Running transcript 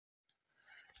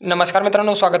नमस्कार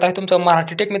मित्रांनो, स्वागत आहे तुमचं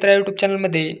मराठी टेक मित्र यूट्यूब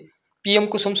चॅनलमध्ये. PM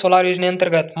कुसुम सोलार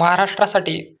योजनेअंतर्गत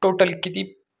महाराष्ट्रासाठी टोटल किती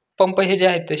पंप हे जे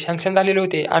आहेत ते सँक्शन झालेले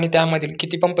होते आणि त्यामधील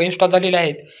किती पंप इन्स्टॉल झालेले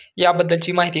आहेत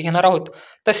याबद्दलची माहिती घेणार आहोत.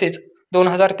 तसेच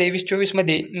 2023-24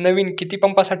 मध्ये नवीन किती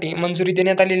पंपासाठी मंजुरी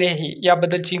देण्यात आलेली आहे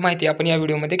याबद्दलची माहिती आपण या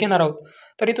व्हिडिओमध्ये घेणार आहोत.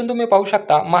 तर इथून तुम्ही पाहू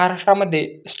शकता महाराष्ट्रामध्ये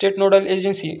स्टेट नोडल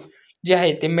एजन्सी जी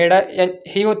आहे ते मेडा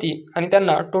ही होती आणि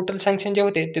त्यांना टोटल सँक्शन जे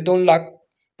होते ते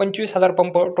 2,25,000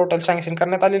 पंप टोटल सँक्शन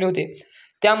करण्यात आलेले होते.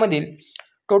 त्यामधील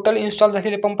टोटल इन्स्टॉल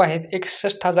झालेले पंप आहेत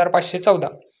 61,514.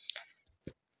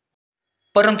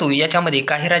 परंतु याच्यामध्ये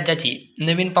काही राज्याची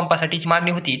नवीन पंपासाठीची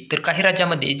मागणी होती, तर काही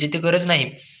राज्यामध्ये जिथे गरज नाही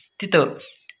तिथं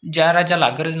ज्या राज्याला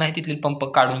गरज नाही तिथले पंप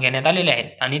काढून घेण्यात आलेले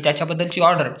आहेत आणि त्याच्याबद्दलची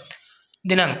ऑर्डर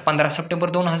दिनांक 15 सप्टेंबर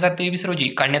 2023 रोजी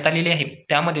काढण्यात आलेली आहे.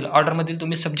 त्यामधील ऑर्डरमधील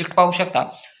तुम्ही सब्जेक्ट पाहू शकता.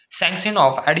 Sanction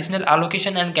of additional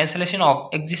allocation and cancellation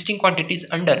of existing quantities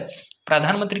under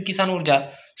प्रधानमंत्री किसान ऊर्जा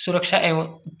सुरक्षा एवं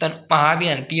उत्पन्न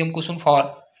महाअभियान PM कुसुम फॉर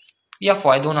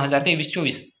FY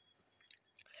 2023-24.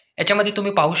 याच्यामध्ये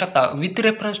तुम्ही पाहू शकता with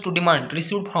reference to demand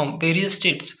received from various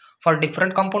states for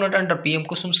different component under PM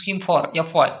Kusum scheme for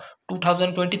FY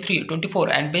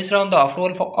 2023-24 and based on the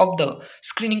approval of the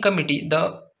screening committee, the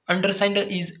undersigned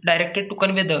is directed to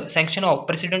convey the sanction of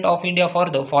President of India for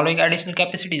the following additional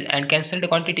capacities and cancelled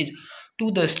quantities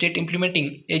to the state implementing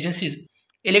agencies,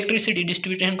 electricity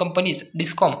distribution companies,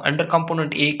 DISCOM under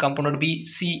component A, component B,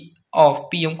 C of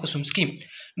PM Kusum scheme.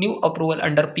 New approval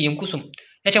under PM Kusum.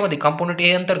 याच्यामध्ये component A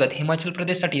अंतर्गत हिमाचल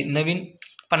प्रदेशसाठी नवीन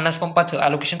 50 पंपाचं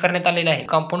allocation करण्यात आलेलं आहे.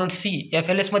 component C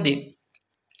FLS मध्ये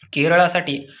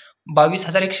केरळासाठी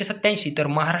 22,187, तर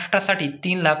महाराष्ट्रासाठी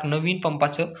 3 लाख नवीन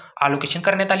पंपाचं allocation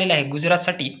करण्यात आलेलं आहे.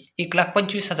 गुजरातसाठी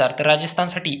 1,25,000, तर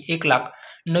राजस्थानसाठी 1 लाख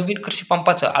नवीन कृषी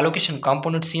पंपाचं अलोकेशन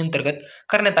कॉम्पोनंट C अंतर्गत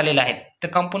करण्यात आलेलं आहे. तर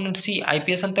कॉम्पोनंट C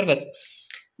IPS अंतर्गत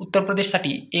उत्तर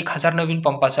प्रदेशसाठी 1,000 नवीन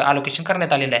पंपाचं अलोकेशन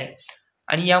करण्यात आलेलं आहे.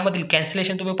 आणि यामधील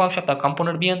कॅन्सलेशन तुम्ही पाहू शकता.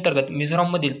 कॉम्पोनंट B अंतर्गत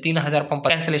मिझोराममधील 3,000 पंप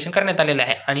कॅन्सलेशन करण्यात आलेलं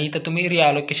आहे आणि इथं तुम्ही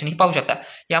रिअलोकेशनही पाहू शकता.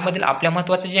 यामधील आपल्या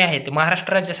महत्त्वाचं जे आहे ते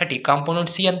महाराष्ट्र राज्यासाठी कॉम्पोनंट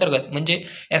C अंतर्गत म्हणजे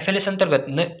FLS अंतर्गत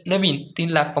नवीन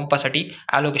 3 लाख पंपासाठी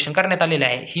अलोकेशन करण्यात आलेलं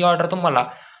आहे. ही ऑर्डर तुम्हाला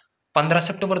 15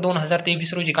 सप्टेंबर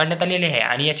 2023 रोजी काढण्यात आलेली आहे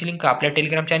आणि याची लिंक आपल्या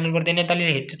टेलिग्राम चॅनलवर देण्यात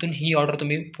आलेली आहे. तिथून ही ऑर्डर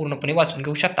तुम्ही पूर्णपणे वाचून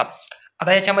घेऊ शकता.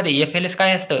 आता याच्यामध्ये FLS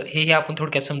काय असतं हे आपण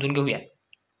थोडक्यात समजून घेऊया.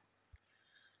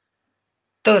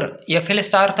 तर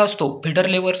FLSचा अर्थ असतो फीडर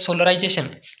लेव्हल सोलरायझेशन.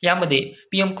 यामध्ये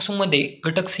PM कुसुममध्ये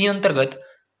घटक C अंतर्गत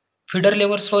फीडर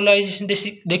लेव्हल सोलरायझेशन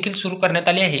देखील सुरू करण्यात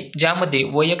आले आहे, ज्यामध्ये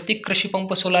वैयक्तिक कृषी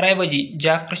पंप सोलारऐवजी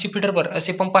ज्या कृषी फीडरवर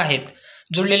असे पंप आहेत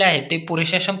जोडलेले आहेत ते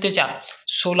पुरेशा क्षमतेच्या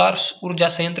सोलार ऊर्जा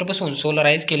संयंत्र बसवून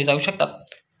सोलराईज केले जाऊ शकतात.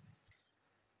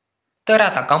 तर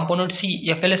आता कॉम्पोनंट C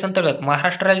FLS अंतर्गत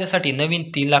महाराष्ट्र राज्यासाठी नवीन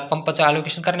 3 लाख पंपाचं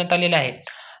अलोकेशन करण्यात आलेलं आहे.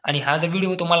 आणि हा जर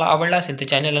व्हिडिओ तुम्हाला आवडला असेल तर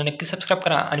चॅनलला नक्की सबस्क्राईब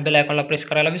करा आणि बेल आयकॉनला प्रेस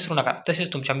करायला विसरू नका.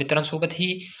 तसेच तुमच्या मित्रांसोबतही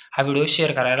हा व्हिडिओ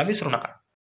शेअर करायला विसरू नका.